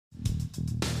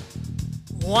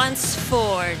Once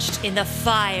forged in the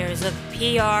fires of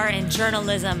PR and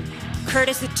journalism,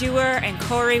 Curtis Dewar and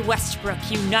Corey Westbrook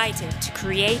united to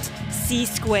create C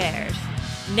Squared.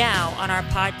 Now, on our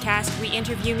podcast, we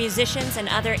interview musicians and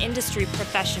other industry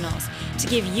professionals to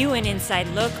give you an inside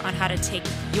look on how to take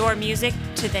your music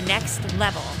to the next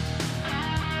level.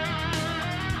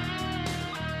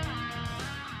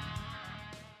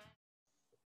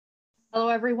 Hello,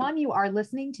 everyone. You are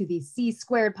listening to the C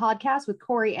Squared podcast with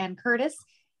Corey and Curtis.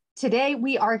 Today,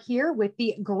 we are here with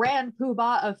the Grand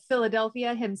Poobah of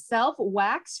Philadelphia himself,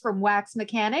 Wax from Wax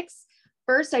Mechanics.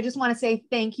 First, I just want to say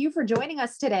thank you for joining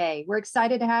us today. We're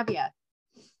excited to have you.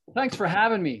 Thanks for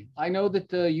having me. I know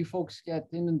that you folks get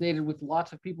inundated with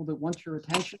lots of people that want your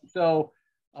attention. So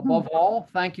above all,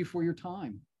 thank you for your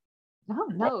time.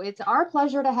 No, it's our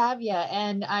pleasure to have you.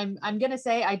 And I'm going to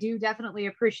say, I do definitely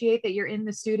appreciate that you're in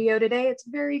the studio today. It's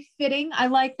very fitting. I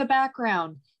like the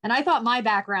background. And I thought my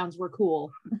backgrounds were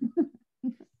cool.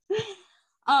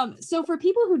 So for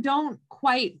people who don't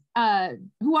quite,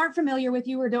 who aren't familiar with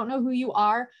you or don't know who you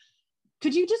are,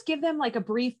 could you just give them like a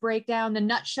brief breakdown, the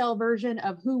nutshell version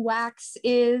of who Wax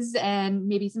is and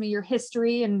maybe some of your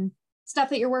history and stuff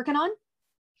that you're working on?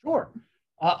 Sure.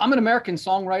 I'm an American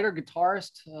songwriter,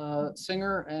 guitarist,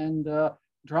 singer, and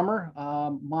drummer.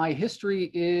 My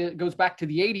history goes back to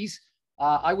the 80s.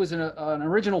 I was an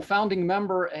original founding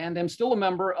member and am still a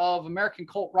member of American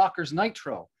cult rockers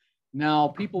Nitro. Now,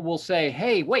 people will say,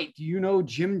 hey, wait, do you know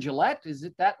Jim Gillette? Is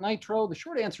it that Nitro? The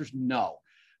short answer is no.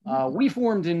 We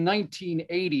formed in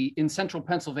 1980 in central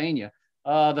Pennsylvania.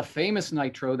 The famous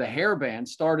Nitro, the hair band,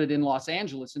 started in Los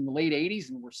Angeles in the late 80s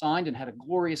and were signed and had a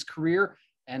glorious career.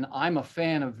 And I'm a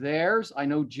fan of theirs. I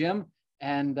know Jim,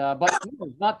 and but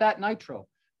no, not that Nitro.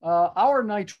 Our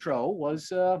Nitro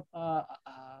was a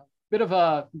bit of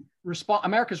a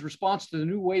America's response to the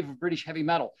new wave of British heavy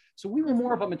metal. So we were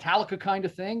more of a Metallica kind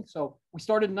of thing. So we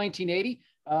started in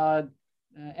 1980,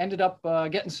 ended up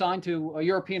getting signed to a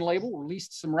European label,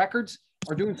 released some records,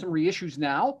 are doing some reissues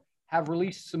now, have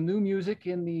released some new music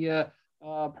in the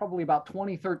probably about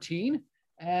 2013,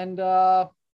 and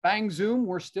bang zoom,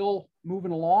 we're still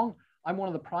moving along. I'm one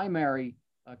of the primary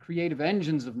creative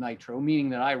engines of Nitro, meaning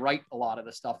that I write a lot of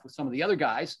the stuff with some of the other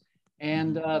guys.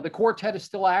 And the quartet is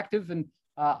still active, and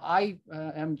I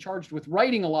am charged with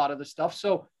writing a lot of the stuff.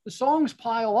 So the songs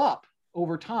pile up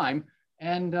over time.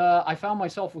 And I found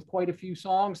myself with quite a few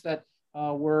songs that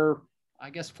were,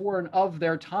 I guess, for and of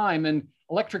their time. And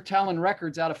Electric Talon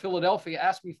Records out of Philadelphia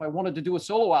asked me if I wanted to do a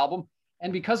solo album.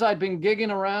 And because I'd been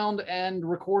gigging around and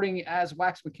recording as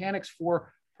Wax Mechanics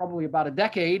for probably about a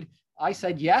decade, I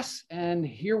said yes, and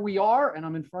here we are, and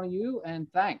I'm in front of you, and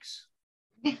thanks.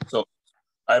 So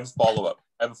I have a follow-up.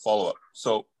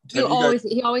 So he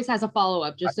always has a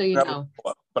follow-up, just so you know.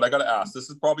 But I got to ask, this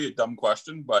is probably a dumb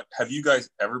question, but have you guys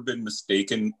ever been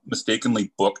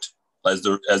mistakenly booked as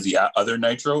the other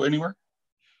Nitro anywhere?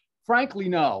 Frankly,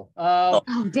 no. Oh,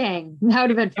 dang. That would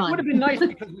have been fun. It would have been nice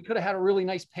because we could have had a really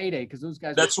nice payday because those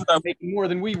guys were making more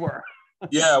than we were.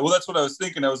 Yeah, well, that's what I was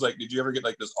thinking. I was like, did you ever get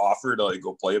like this offer to like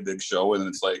go play a big show? And then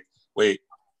it's like, wait,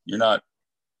 you're not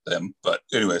them. But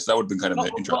anyways, that would have been kind of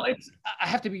interesting. Well, I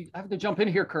have to jump in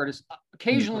here, Curtis.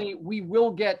 Occasionally, we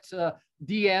will get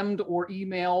DM'd or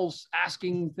emails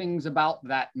asking things about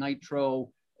that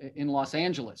Nitro in Los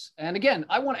Angeles. And again,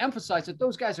 I want to emphasize that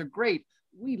those guys are great.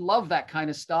 We love that kind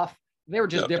of stuff. They were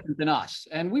just different than us.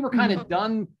 And we were kind of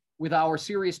done with our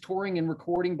serious touring and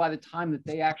recording by the time that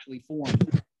they actually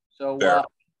formed. So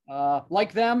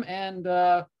like them, and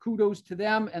kudos to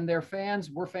them and their fans.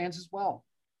 We're fans as well.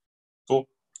 Cool.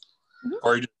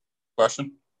 Are you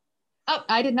question? Oh,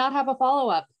 I did not have a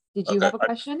follow-up. Did you have a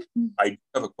question? I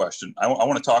have a question. I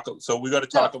want to talk. So we got to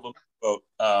talk a little bit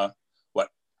about what?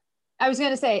 I was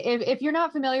going to say, if you're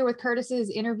not familiar with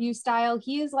Curtis's interview style,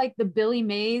 he is like the Billy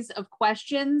Mays of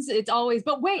questions. It's always,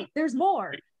 but wait, there's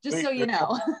more, so you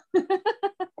know.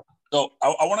 So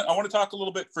I want to talk a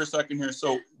little bit for a second here.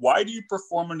 So why do you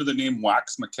perform under the name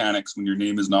Wax Mechanics when your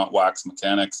name is not Wax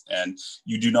Mechanics and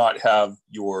you do not have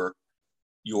your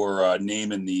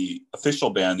name in the official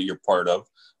band that you're part of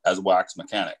as Wax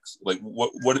Mechanics? Like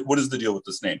what is the deal with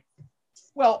this name?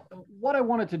 Well, what I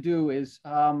wanted to do is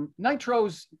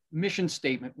Nitro's mission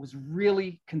statement was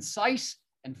really concise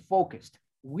and focused.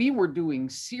 We were doing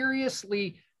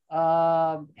seriously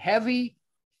heavy,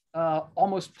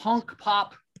 almost punk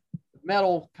pop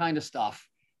metal kind of stuff.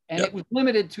 And it was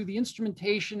limited to the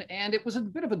instrumentation, and it was a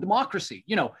bit of a democracy.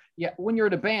 You know, when you're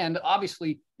in a band,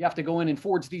 obviously you have to go in and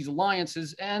forge these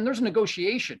alliances, and there's a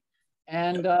negotiation.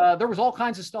 And there was all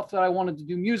kinds of stuff that I wanted to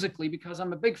do musically because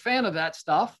I'm a big fan of that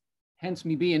stuff. hence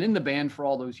me being in the band for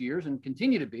all those years and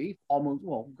continue to be almost,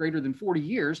 well, greater than 40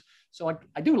 years. So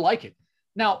I do like it.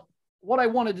 Now, what I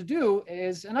wanted to do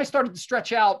is, and I started to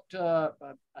stretch out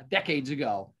decades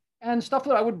ago, and stuff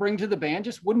that I would bring to the band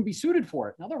just wouldn't be suited for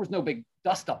it. Now, there was no big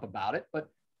dust up about it, but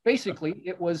basically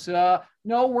it was,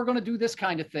 no, we're going to do this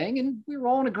kind of thing. And we were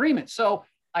all in agreement. So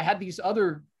I had these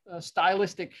other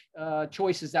stylistic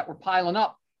choices that were piling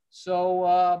up. So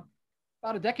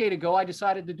about a decade ago, I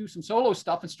decided to do some solo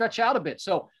stuff and stretch out a bit.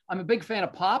 So I'm a big fan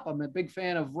of pop. I'm a big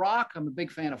fan of rock. I'm a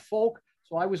big fan of folk.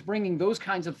 So I was bringing those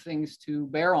kinds of things to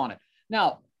bear on it.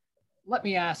 Now, let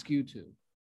me ask you two,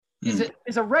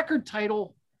 is a record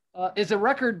title, is a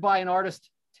record by an artist,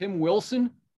 Tim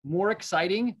Wilson, more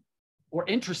exciting or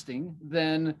interesting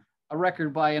than a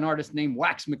record by an artist named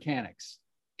Wax Mechanics?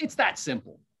 It's that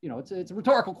simple. You know, it's a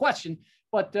rhetorical question,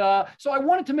 but so I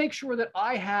wanted to make sure that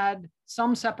I had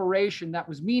some separation that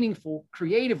was meaningful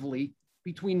creatively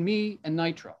between me and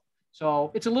Nitro.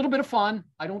 So it's a little bit of fun.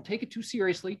 I don't take it too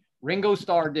seriously. Ringo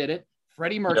Starr did it.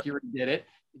 Freddie Mercury did it.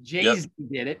 Jay-Z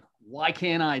did it. Why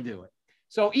can't I do it?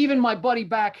 So even my buddy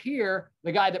back here,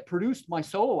 the guy that produced my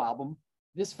solo album,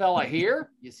 this fella here,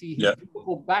 you see his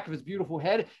beautiful back of his beautiful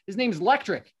head. His name's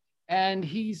Electric. And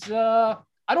he's, I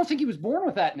don't think he was born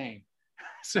with that name.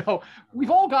 So we've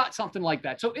all got something like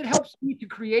that. So it helps me to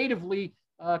creatively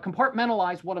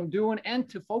compartmentalize what I'm doing and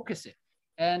to focus it.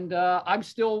 And I'm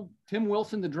still Tim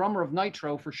Wilson, the drummer of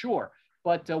Nitro, for sure.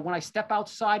 But when I step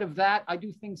outside of that, I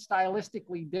do things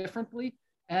stylistically differently.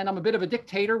 And I'm a bit of a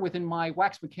dictator within my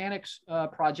Wax Mechanics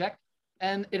project.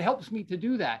 And it helps me to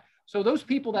do that. So those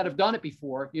people that have done it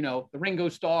before, you know, the Ringo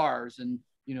Starrs and,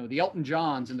 you know, the Elton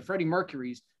Johns and the Freddie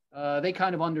Mercurys, they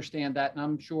kind of understand that. And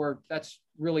I'm sure that's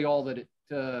really all that it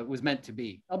was meant to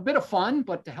be. A bit of fun,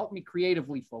 but to help me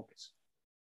creatively focus.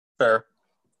 Fair.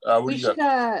 We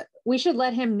should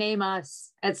let him name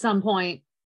us at some point.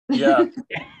 Yeah.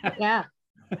 Yeah.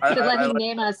 Let him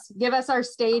name us, give us our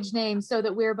stage name so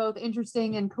that we're both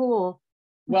interesting and cool.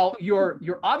 Well, you're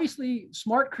obviously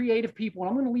smart, creative people, and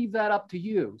I'm going to leave that up to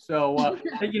you. So,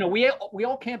 you know, we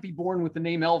all can't be born with the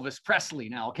name Elvis Presley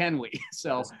now, can we?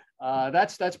 So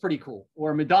that's pretty cool.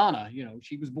 Or Madonna, you know,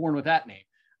 she was born with that name.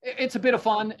 It's a bit of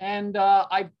fun, and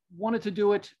I wanted to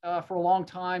do it for a long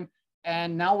time,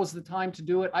 and now was the time to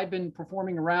do it. I've been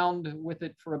performing around with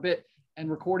it for a bit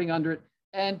and recording under it,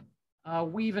 and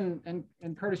we even,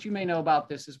 and Curtis, you may know about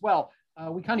this as well,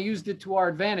 we kind of used it to our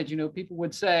advantage. You know, people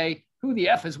would say, who the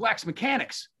F is Wax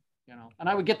Mechanics? You know, and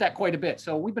I would get that quite a bit.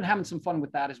 So we've been having some fun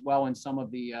with that as well in some of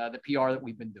the PR that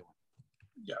we've been doing.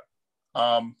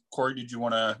 Yeah. Corey, did you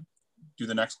want to do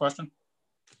the next question?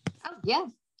 Oh, yeah.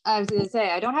 I was going to say,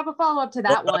 I don't have a follow-up to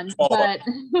that one, but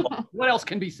what else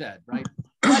can be said, right?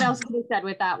 What else can be said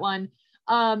with that one?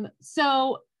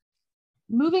 So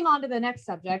moving on to the next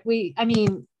subject, we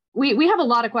have a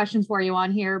lot of questions for you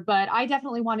on here, but I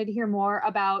definitely wanted to hear more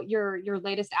about your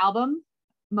latest album,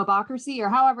 Mobocracy, or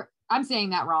however I'm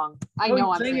saying that wrong. I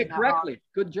know I'm saying it correctly.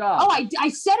 Wrong. Good job. Oh, I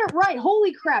said it right.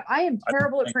 Holy crap. I am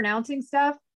terrible at pronouncing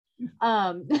stuff.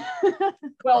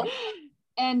 Well,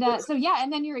 and so yeah,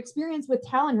 and then your experience with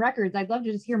Talon Records. I'd love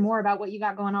to just hear more about what you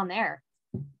got going on there.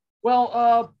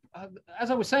 Well, as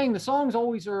I was saying, the songs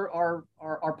always are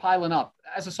piling up.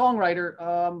 As a songwriter,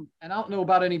 and I don't know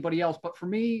about anybody else, but for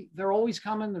me, they're always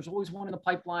coming. There's always one in the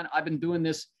pipeline. I've been doing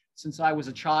this since I was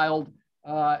a child.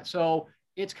 So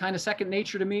it's kind of second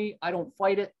nature to me. I don't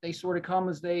fight it. They sort of come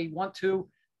as they want to.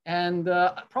 And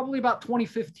probably about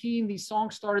 2015, these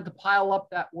songs started to pile up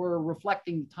that were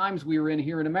reflecting the times we were in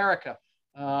here in America.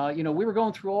 You know, we were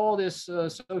going through all this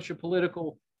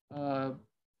socio-political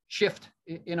shift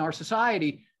in our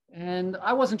society. And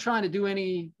I wasn't trying to do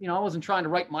any, you know, I wasn't trying to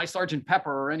write my Sgt.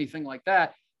 Pepper or anything like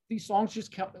that. These songs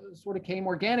just sort of came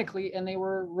organically and they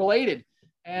were related.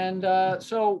 And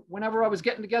so whenever I was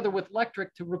getting together with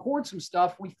Electric to record some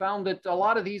stuff, we found that a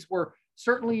lot of these were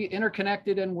certainly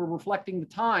interconnected and were reflecting the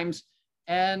times.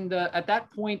 And at that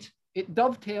point, it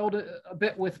dovetailed a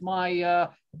bit with my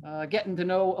getting to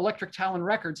know Electric Talon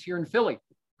Records here in Philly.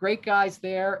 Great guys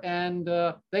there. And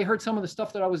they heard some of the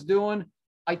stuff that I was doing.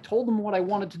 I told them what I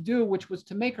wanted to do, which was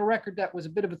to make a record that was a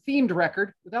bit of a themed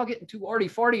record without getting too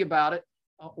arty-farty about it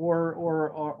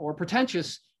or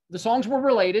pretentious. The songs were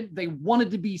related. They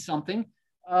wanted to be something.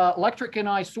 Electric and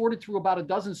I sorted through about a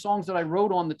dozen songs that I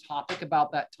wrote on the topic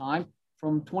about that time,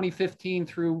 from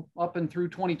 2015 up and through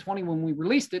 2020 when we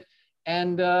released it.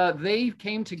 And they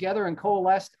came together and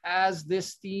coalesced as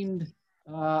this themed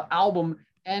album.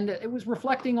 And it was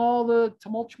reflecting all the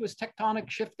tumultuous tectonic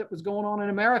shift that was going on in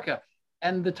America.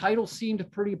 And the title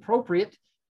seemed pretty appropriate.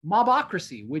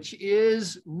 mobocracy, which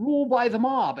is rule by the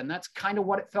mob. And that's kind of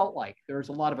what it felt like. There's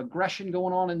a lot of aggression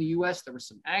going on in the US. There was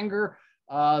some anger.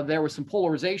 There was some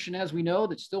polarization, as we know,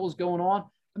 that still is going on.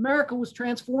 America was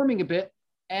transforming a bit.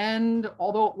 And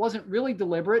although it wasn't really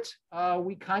deliberate,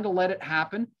 we kind of let it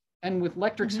happen. And with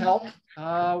Electric's help,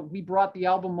 we brought the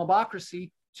album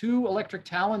Mobocracy to Electric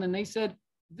Talent, and they said,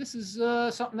 this is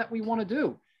something that we want to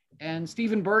do. And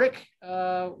Stephen Burdick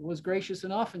was gracious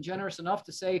enough and generous enough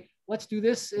to say, let's do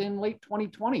this in late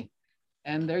 2020.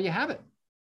 And there you have it.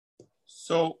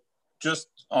 So just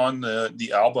on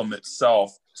the album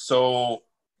itself, so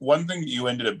one thing that you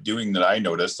ended up doing that I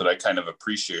noticed that I kind of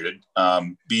appreciated,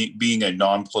 being a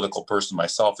non-political person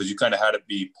myself, is you kind of had it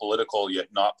be political yet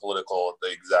not political at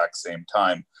the exact same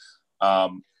time.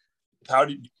 How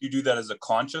did you do that as a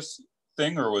conscious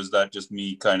thing, or was that just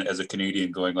me kind of as a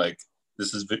Canadian going like,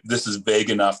 this is vague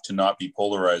enough to not be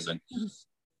polarizing?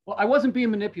 Well, I wasn't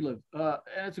being manipulative. And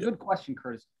it's a good question,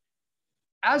 Curtis.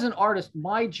 As an artist,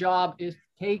 my job is to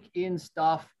take in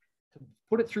stuff, to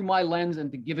put it through my lens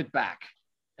and to give it back.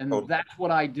 And that's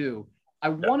what I do. I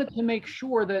wanted to make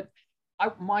sure that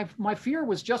my fear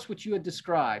was just what you had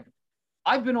described.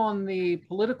 I've been on the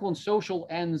political and social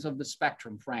ends of the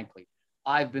spectrum, frankly.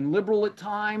 I've been liberal at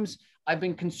times. I've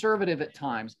been conservative at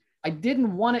times. I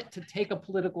didn't want it to take a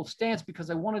political stance because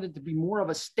I wanted it to be more of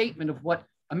a statement of what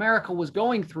America was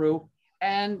going through.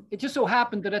 And it just so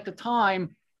happened that at the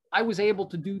time, I was able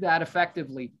to do that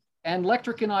effectively. And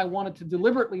Electric and I wanted to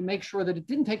deliberately make sure that it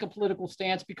didn't take a political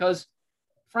stance because,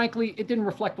 frankly, it didn't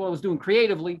reflect what I was doing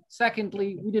creatively.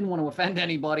 Secondly, we didn't want to offend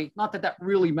anybody. Not that that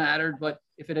really mattered, but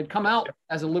if it had come out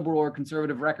as a liberal or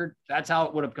conservative record, that's how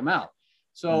it would have come out.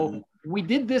 So we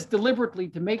did this deliberately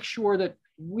to make sure that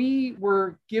we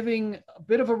were giving a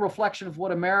bit of a reflection of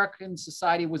what American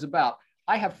society was about.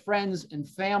 I have friends and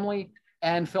family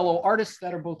and fellow artists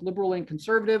that are both liberal and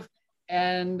conservative,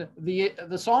 and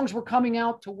the songs were coming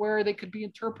out to where they could be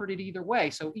interpreted either way.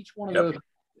 So each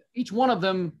one of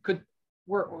them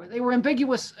were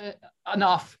ambiguous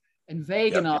enough and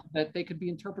vague enough that they could be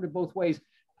interpreted both ways.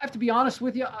 I have to be honest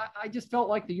with you, I just felt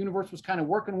like the universe was kind of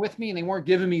working with me, and they weren't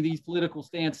giving me these political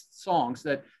stance songs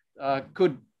that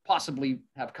could possibly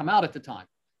have come out at the time.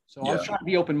 So I was trying to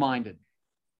be open-minded.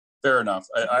 Fair enough.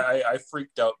 I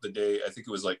freaked out the day, I think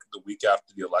it was like the week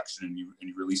after the election, and you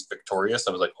released Victorious.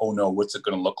 I was like, oh no, what's it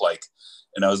going to look like?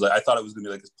 And I thought it was going to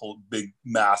be like this big,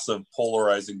 massive,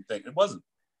 polarizing thing. It wasn't.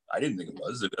 I didn't think it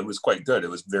was. It was quite good. It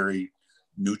was very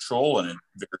neutral and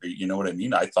very, you know what I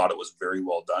mean? I thought it was very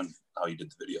well done how you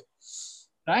did the video.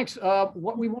 Thanks.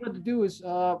 What we wanted to do is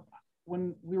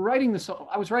when we were writing the song,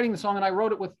 I was writing the song and I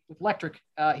wrote it with Electric.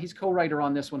 He's co-writer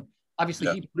on this one.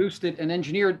 Obviously, he produced it and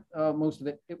engineered most of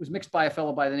it. It was mixed by a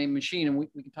fellow by the name of Machine, and we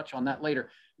can touch on that later.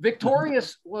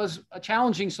 Victorious was a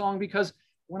challenging song because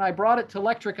when I brought it to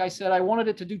Electric, I said I wanted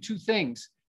it to do two things.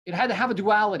 It had to have a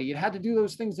duality. It had to do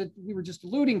those things that we were just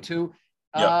alluding to.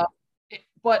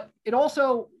 But it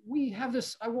also, we have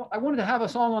this, I wanted to have a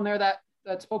song on there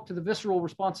that spoke to the visceral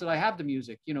response that I have to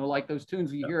music, you know, like those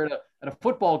tunes you hear at a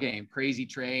football game, Crazy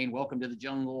Train, Welcome to the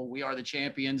Jungle, We Are the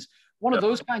Champions, one of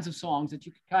those kinds of songs that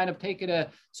you could kind of take at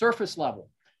a surface level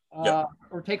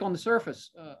or take on the surface.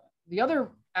 The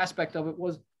other aspect of it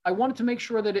was I wanted to make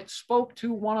sure that it spoke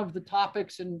to one of the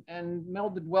topics and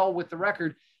melded well with the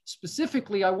record.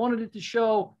 Specifically, I wanted it to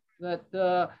show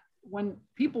that when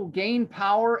people gain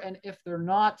power and if they're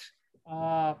not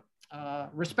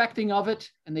respecting of it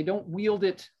and they don't wield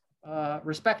it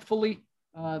respectfully,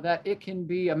 that it can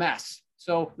be a mess.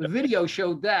 So the video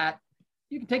showed that.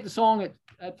 You can take the song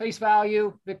at face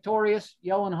value, Victorious,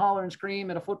 yell and holler and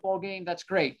scream at a football game, that's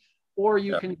great. Or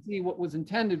you can see what was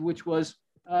intended, which was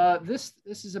this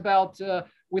is about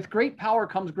with great power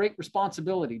comes great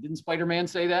responsibility. Didn't Spider-Man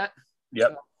say that?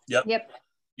 Yep.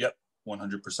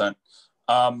 100%.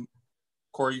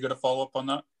 Corey, you got to follow up on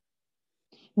that?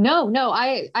 No.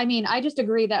 I mean, I just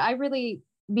agree that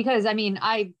because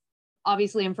I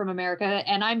obviously am from America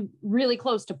and I'm really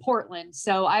close to Portland.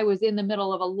 So I was in the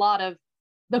middle of a lot of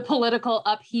the political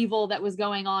upheaval that was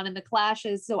going on in the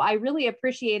clashes. So I really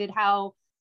appreciated how,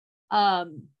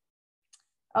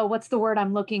 what's the word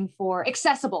I'm looking for?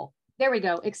 Accessible. There we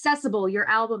go. Accessible your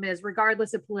album is,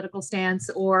 regardless of political stance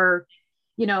or,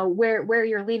 you know, where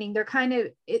you're leaning. They're kind of,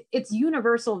 it's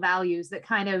universal values that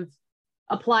kind of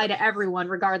apply to everyone,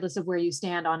 regardless of where you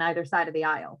stand on either side of the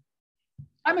aisle.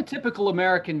 I'm a typical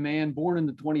American man born in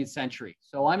the 20th century.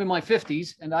 So I'm in my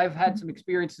 50s and I've had some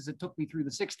experiences that took me through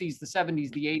the 60s, the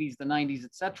 70s, the 80s, the 90s,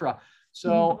 etc.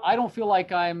 So I don't feel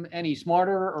like I'm any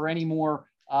smarter or any more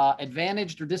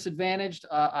advantaged or disadvantaged.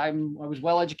 I was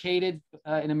well educated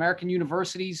in American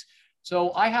universities.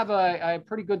 So I have a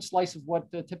pretty good slice of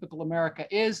what typical America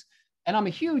is. And I'm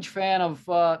a huge fan of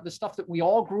the stuff that we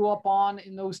all grew up on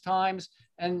in those times.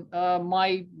 And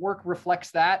my work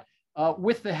reflects that.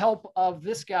 With the help of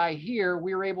this guy here,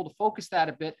 we were able to focus that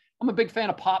a bit. I'm a big fan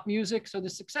of pop music. So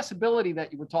this accessibility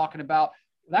that you were talking about,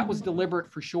 that was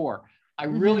deliberate for sure. I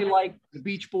really like the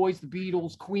Beach Boys, the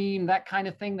Beatles, Queen, that kind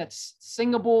of thing that's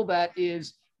singable, that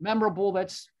is memorable,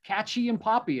 that's catchy and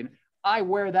poppy. And I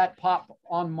wear that pop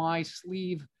on my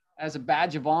sleeve as a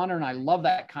badge of honor, and I love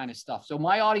that kind of stuff. So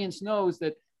my audience knows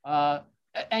that,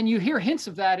 and you hear hints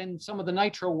of that in some of the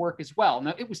Nitro work as well.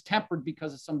 Now, it was tempered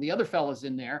because of some of the other fellas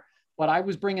in there, but I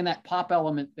was bringing that pop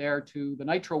element there to the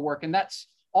Nitro work. And that's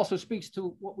also speaks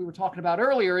to what we were talking about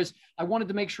earlier, is I wanted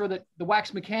to make sure that the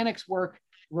Wax Mechanics work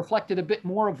reflected a bit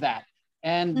more of that.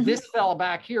 And this fella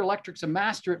back here, Electric's a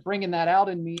master at bringing that out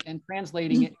in me and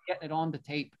translating it, getting it onto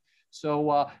tape.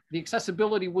 So the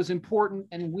accessibility was important,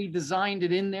 and we designed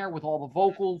it in there with all the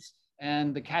vocals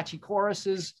and the catchy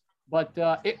choruses, but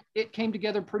it came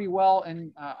together pretty well.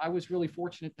 And I was really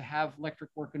fortunate to have Electric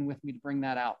working with me to bring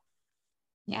that out.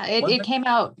 Yeah, it came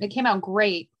out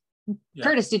great. Yeah.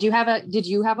 Curtis, did you have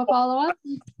a follow-up?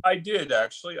 I did,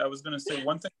 actually. I was going to say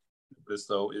one thing with this,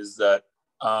 though, is that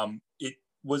it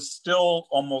was still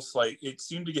almost like it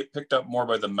seemed to get picked up more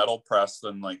by the metal press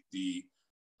than like the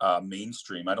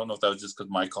mainstream. I don't know if that was just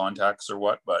because my contacts or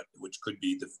what, but which could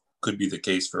be the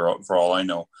case for all I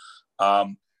know.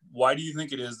 Why do you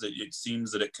think it is that it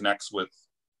seems that it connects with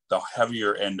the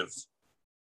heavier end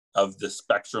of the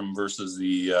spectrum versus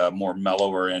the more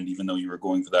mellower end, even though you were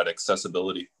going for that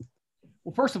accessibility?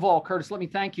 Well, first of all, Curtis, let me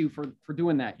thank you for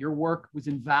doing that. Your work was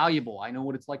invaluable. I know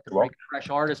what it's like to break a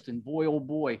fresh artist, and boy, oh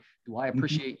boy, do I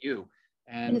appreciate you.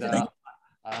 And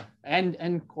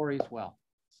and Corey as well.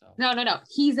 So no,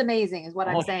 he's amazing, is what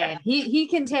I'm saying. He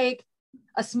can take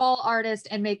a small artist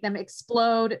and make them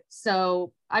explode.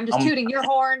 So I'm just tooting your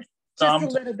horn just a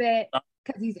little bit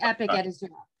because he's epic at his job.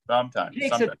 Sometimes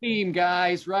it's a team,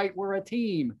 guys, right? We're a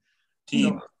team.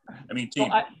 Team. So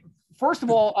first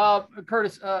of all,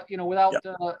 Curtis,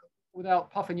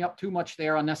 without puffing you up too much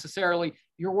there unnecessarily,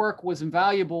 your work was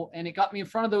invaluable, and it got me in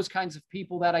front of those kinds of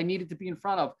people that I needed to be in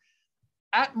front of.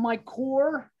 At my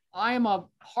core, I am a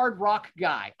hard rock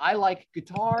guy. I like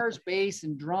guitars, bass,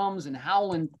 and drums, and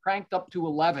howling cranked up to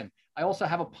 11. I also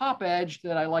have a pop edge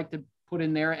that I like to put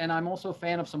in there, and I'm also a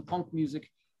fan of some punk music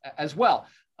as well.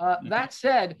 That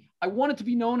said, I wanted to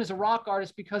be known as a rock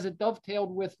artist because it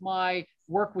dovetailed with my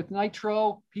work with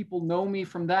Nitro. People know me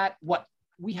from that.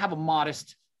 We have a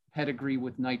modest pedigree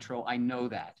with Nitro. I know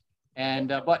that. And,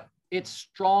 but it's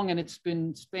strong, and it's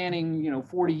been spanning,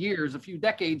 40 years, a few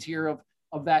decades here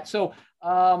of that. So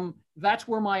that's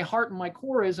where my heart and my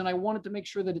core is. And I wanted to make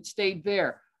sure that it stayed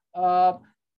there.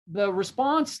 The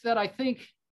response that I think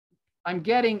I'm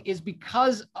getting is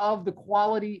because of the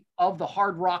quality of the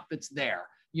hard rock that's there.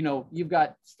 You've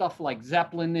got stuff like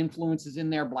Zeppelin influences in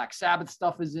there, Black Sabbath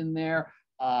stuff is in there,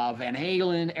 Van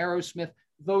Halen, Aerosmith,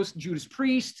 those Judas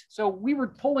Priest. So we were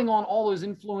pulling on all those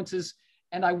influences,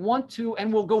 and I want to,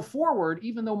 and we'll go forward,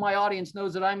 even though my audience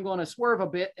knows that I'm going to swerve a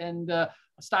bit and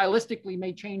stylistically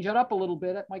may change it up a little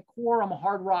bit. At my core, I'm a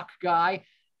hard rock guy,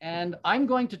 and I'm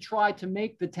going to try to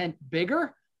make the tent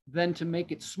bigger than to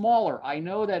make it smaller. I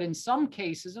know that in some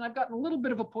cases, and I've gotten a little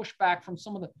bit of a pushback from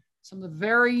some of the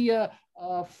very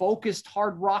focused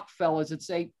hard rock fellas that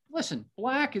say, listen,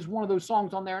 Black is one of those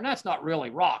songs on there, and that's not really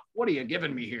rock. What are you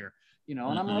giving me here? And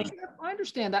I'm like, I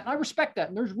understand that, and I respect that,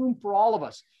 and there's room for all of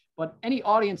us. But any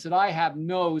audience that I have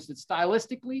knows that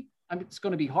stylistically, it's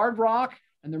going to be hard rock,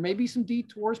 and there may be some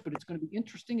detours, but it's going to be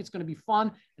interesting. It's going to be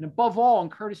fun. And above all, and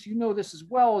Curtis, you know this as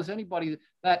well as anybody,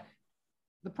 that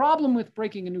the problem with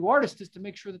breaking a new artist is to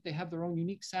make sure that they have their own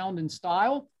unique sound and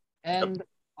style. And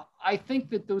I think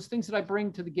that those things that I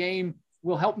bring to the game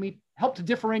will help to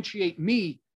differentiate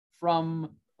me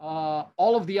from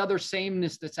all of the other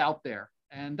sameness that's out there.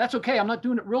 And that's okay. I'm not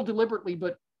doing it real deliberately,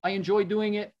 but I enjoy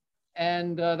doing it.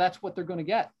 And that's what they're going to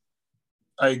get.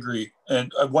 I agree.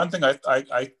 And one thing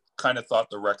I kind of thought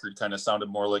the record kind of sounded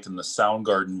more like in the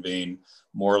Soundgarden vein,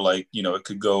 more like, it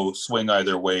could go swing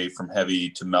either way from heavy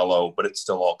to mellow, but it's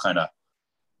still all kind of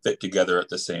fit together at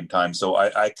the same time. So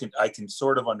I can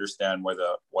sort of understand why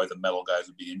the metal guys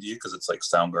would be into you, because it's like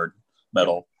Soundgarden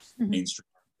metal, mainstream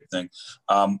thing.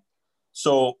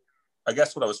 So I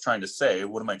guess what am I trying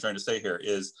to say here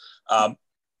is,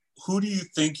 who do you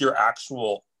think your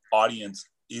actual audience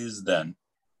is then?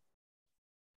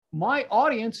 My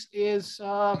audience is,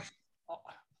 I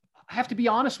have to be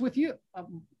honest with you,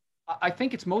 I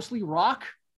think it's mostly rock.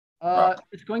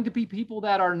 It's going to be people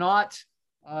that are not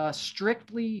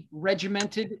strictly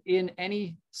regimented in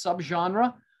any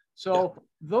subgenre. So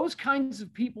those kinds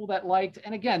of people that liked,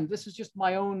 and again, this is just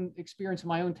my own experience,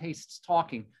 my own tastes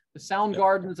talking, the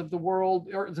Soundgardens of the world,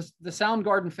 or the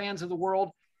Soundgarden fans of the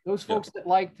world, those folks that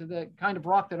liked the kind of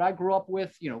rock that I grew up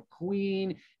with, you know,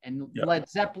 Queen and Led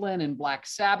Zeppelin and Black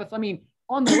Sabbath. I mean,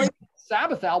 on the latest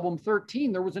Sabbath album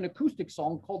 13, there was an acoustic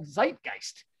song called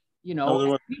Zeitgeist, you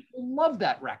know, people loved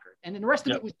that record. And then the rest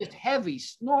of it was just heavy,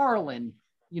 snarling,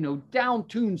 you know,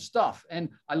 down-tuned stuff. And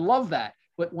I love that.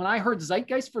 But when I heard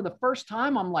Zeitgeist for the first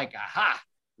time, I'm like, aha,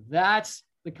 that's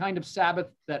the kind of Sabbath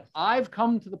that I've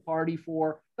come to the party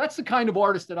for. That's the kind of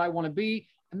artist that I want to be.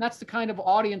 And that's the kind of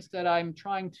audience that I'm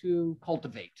trying to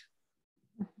cultivate.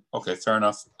 Okay, fair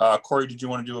enough. Corey, did you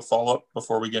want to do a follow-up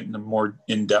before we get into more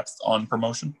in-depth on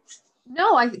promotion?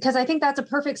 No, because I think that's a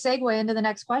perfect segue into the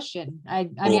next question. I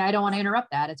mean, I don't want to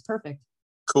interrupt that. It's perfect.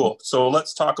 Cool. So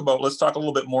let's talk a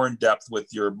little bit more in depth with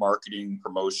your marketing,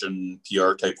 promotion,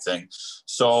 PR type thing.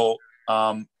 So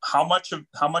how much of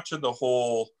the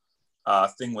whole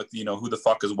thing with, you know, who the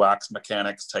fuck is Wax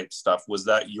Mechanics type stuff, was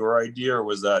that your idea or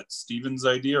was that Steven's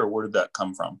idea, or where did that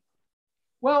come from?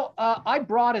 Well, I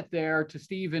brought it there to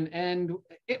Steven, and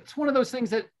it's one of those things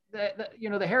that you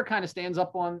know, the hair kind of stands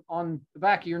up on the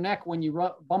back of your neck when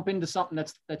you bump into something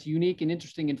that's unique and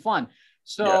interesting and fun.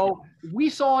 So we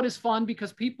saw it as fun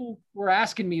because people were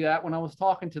asking me that when I was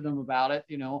talking to them about it,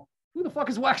 you know, who the fuck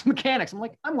is Wax Mechanics? I'm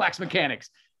like, I'm Wax Mechanics.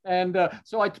 And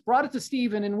so I brought it to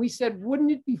Steven, and we said,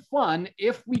 wouldn't it be fun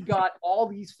if we got all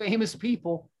these famous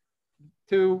people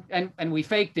to, and we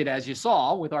faked it, as you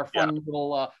saw, with our fun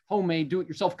little homemade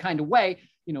do-it-yourself kind of way.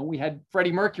 You know, we had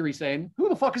Freddie Mercury saying, who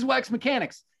the fuck is Wax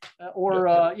Mechanics?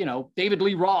 Or, you know, David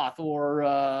Lee Roth,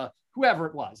 or whoever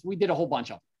it was. We did a whole bunch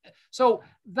of them. So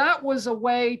that was a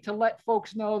way to let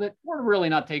folks know that we're really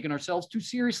not taking ourselves too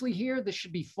seriously here. This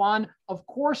should be fun. Of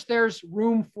course, there's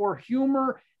room for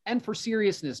humor and for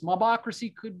seriousness.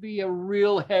 Mobocracy could be a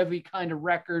real heavy kind of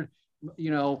record,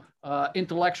 you know,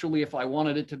 intellectually, if I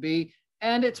wanted it to be.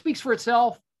 And it speaks for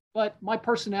itself, but my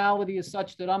personality is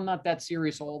such that I'm not that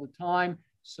serious all the time.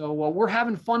 So we're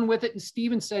having fun with it. And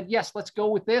Steven said, yes, let's go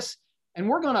with this. And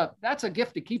that's a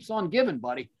gift that keeps on giving,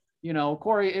 buddy. You know,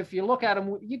 Corey, if you look at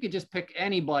them, you could just pick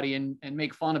anybody and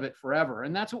make fun of it forever.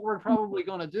 And that's what we're probably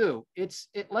going to do. It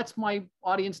lets my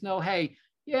audience know, hey,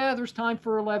 yeah, there's time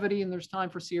for levity and there's time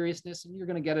for seriousness, and you're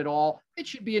going to get it all. It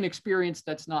should be an experience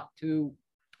that's not too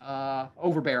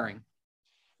overbearing.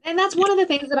 And that's one of the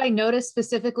things that I noticed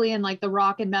specifically in like the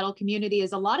rock and metal community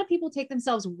is a lot of people take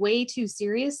themselves way too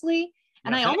seriously.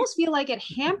 And I almost feel like it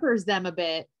hampers them a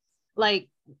bit. Like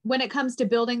when it comes to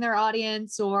building their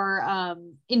audience or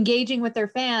engaging with their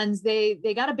fans,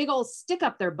 they got a big old stick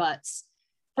up their butts,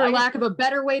 for lack of a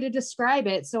better way to describe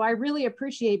it. So I really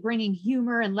appreciate bringing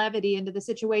humor and levity into the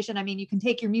situation. I mean, you can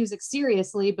take your music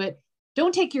seriously, but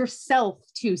don't take yourself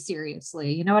too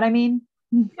seriously. You know what I mean?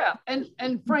 Yeah.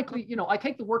 And frankly, you know, I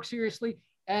take the work seriously,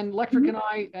 and Electric and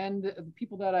I, and the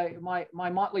people that my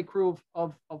motley crew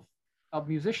of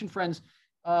musician friends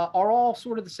are all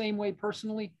sort of the same way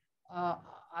personally.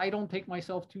 I don't take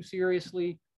myself too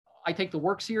seriously. I take the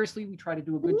work seriously. We try to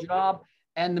do a good job.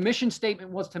 And the mission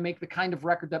statement was to make the kind of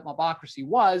record that Mobocracy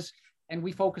was. And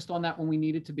we focused on that when we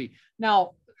needed to be.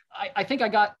 Now, I think I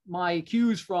got my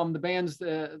cues from the bands,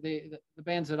 the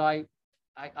bands that I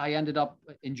ended up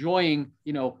enjoying.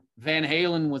 You know, Van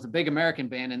Halen was a big American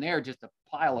band, and they're just a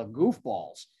pile of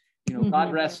goofballs. You know,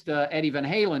 God rest Eddie Van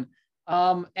Halen.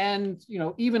 And, you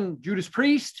know, even Judas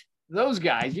Priest, those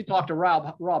guys, you talk to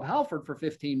Rob Halford for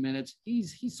 15 minutes.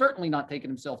 He's certainly not taking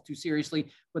himself too seriously,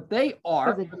 but they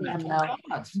are the metal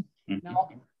gods. Now,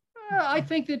 I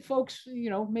think that folks, you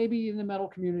know, maybe in the metal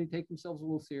community take themselves a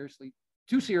little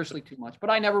too seriously too much, but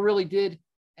I never really did.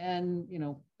 And, you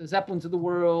know, the Zeppelins of the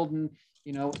world, and,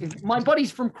 you know, my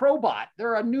buddies from Crowbot,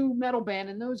 they're a new metal band,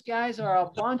 and those guys are a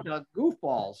bunch of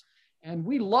goofballs. And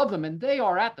we love them, and they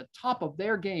are at the top of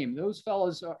their game. Those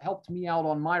fellas helped me out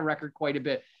on my record quite a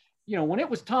bit. You know, when it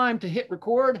was time to hit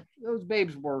record, those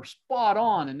babes were spot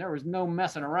on, and there was no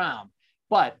messing around.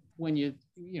 But when you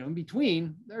know, in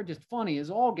between, they're just funny as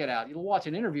all get out. You'll watch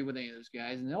an interview with any of those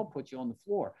guys, and they'll put you on the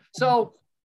floor. So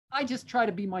I just try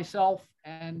to be myself,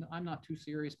 and I'm not too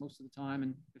serious most of the time.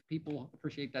 And if people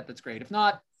appreciate that, that's great. If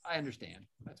not, I understand.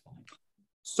 That's fine.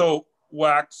 So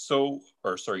Wax,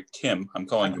 Tim, I'm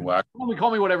calling you Wax.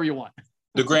 Call me whatever you want.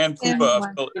 The Grand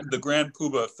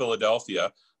Poobah of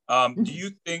Philadelphia. Do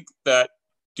you think that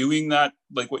doing that,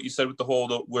 like what you said with the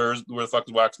whole where the fuck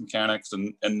is Wax Mechanics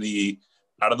and the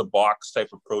out of the box type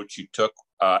approach you took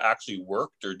actually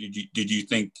worked, or did you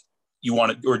think you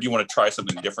want to, or do you want to try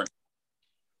something different?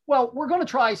 Well, we're going to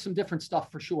try some different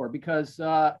stuff for sure, because,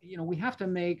 we have to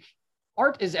make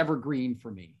art is evergreen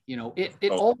for me.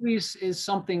 It always is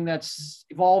something that's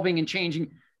evolving and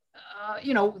changing.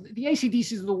 The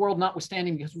AC/DCs of the world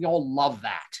notwithstanding, because we all love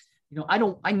that.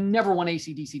 I never want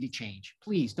AC/DC to change.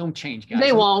 Please don't change, guys.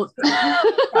 They won't.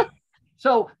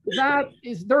 So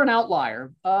they're an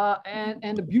outlier,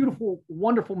 and a beautiful,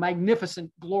 wonderful,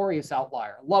 magnificent, glorious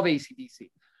outlier. Love AC/DC.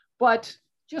 But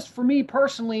just for me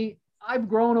personally, I've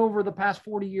grown over the past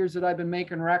 40 years that I've been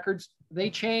making records. They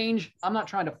change. I'm not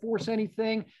trying to force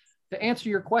anything. To answer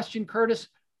your question, Curtis,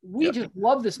 we just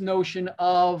love this notion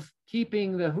of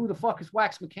keeping the Who the Fuck is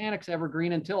Wax Mechanics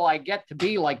evergreen until I get to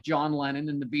be like John Lennon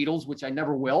and the Beatles, which I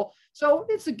never will. So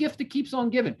it's a gift that keeps on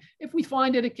giving. If we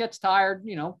find it gets tired,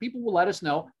 people will let us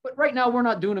know. But right now we're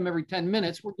not doing them every 10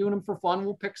 minutes. We're doing them for fun.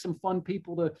 We'll pick some fun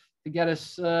people to get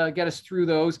us through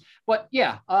those. But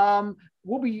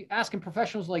we'll be asking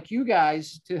professionals like you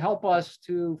guys to help us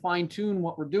to fine tune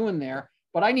what we're doing there.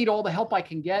 But I need all the help I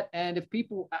can get. And if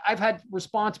I've had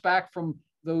response back from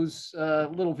those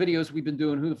little videos we've been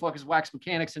doing, Who the Fuck is Wax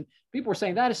Mechanics, and people are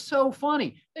saying that is so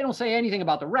funny. They don't say anything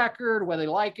about the record, or whether they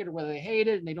like it or whether they hate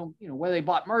it, and they don't, whether they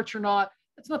bought merch or not.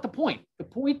 That's not the point. The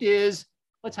point is,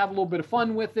 let's have a little bit of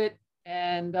fun with it,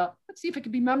 and let's see if it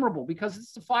can be memorable, because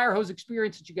it's the fire hose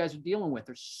experience that you guys are dealing with.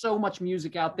 There's so much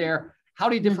music out there. How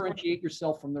do you differentiate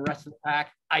yourself from the rest of the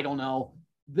pack? I don't know.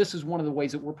 This is one of the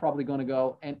ways that we're probably going to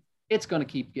go, and it's going to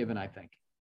keep giving, I think.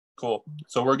 Cool.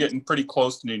 So we're getting pretty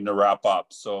close to needing to wrap up.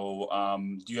 So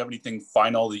do you have anything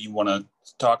final that you want to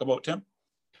talk about, Tim?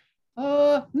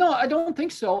 No, I don't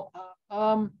think so.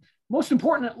 Most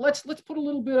important, let's put a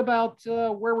little bit about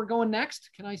where we're going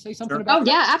next. Can I say something about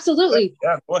that? Yeah, absolutely.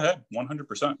 Yeah, go ahead.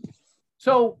 100%.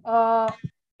 So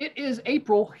it is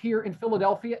April here in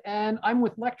Philadelphia, and I'm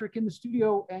with Lectric in the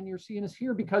studio, and you're seeing us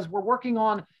here because we're working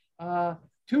on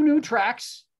 2 new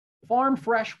tracks, Farm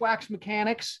Fresh Wax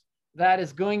Mechanics. That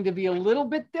is going to be a little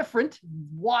bit different.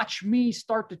 Watch me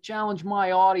start to challenge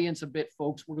my audience a bit,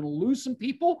 folks. We're going to lose some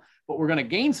people, but we're going to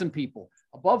gain some people.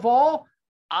 Above all,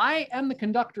 I am the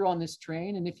conductor on this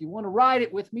train, and if you want to ride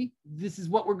it with me, this is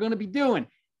what we're going to be doing.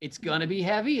 It's going to be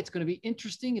heavy. It's going to be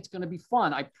interesting. It's going to be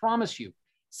fun. I promise you.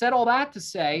 Said all that to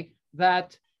say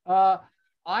that I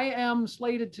am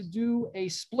slated to do a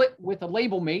split with a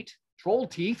label mate, Troll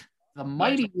Teeth, the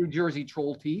mighty New Jersey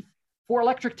Troll Teeth, for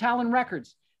Electric Talon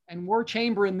Records. And we're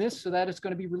chambering this so that it's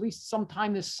going to be released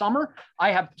sometime this summer.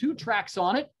 I have 2 tracks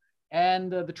on it.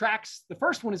 And the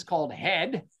first one is called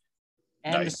Head.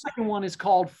 And the second one is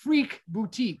called Freak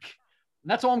Boutique.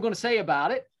 And that's all I'm going to say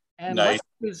about it. And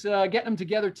is getting them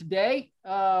together today.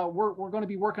 We're going to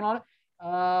be working on it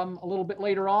a little bit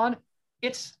later on.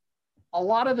 It's a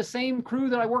lot of the same crew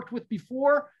that I worked with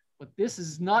before, but this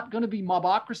is not going to be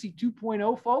Mobocracy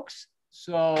 2.0, folks.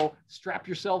 So strap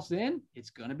yourselves in.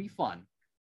 It's going to be fun.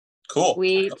 Cool.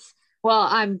 Well,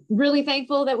 I'm really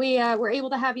thankful that we were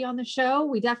able to have you on the show.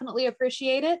 We definitely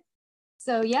appreciate it.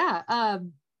 So yeah,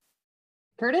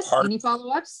 Curtis, any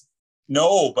follow-ups?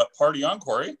 No, but party on,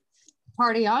 Corey.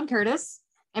 Party on, Curtis.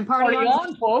 And party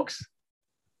on, folks.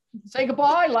 Say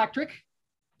goodbye, Lectric.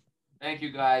 Thank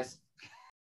you, guys.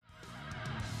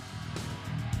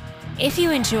 If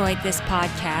you enjoyed this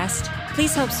podcast,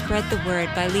 please help spread the word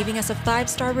by leaving us a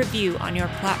 5-star review on your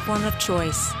platform of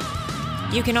choice.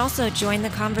 You can also join the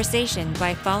conversation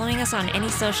by following us on any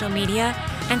social media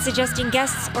and suggesting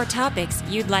guests or topics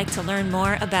you'd like to learn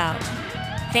more about.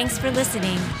 Thanks for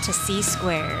listening to C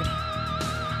Squared.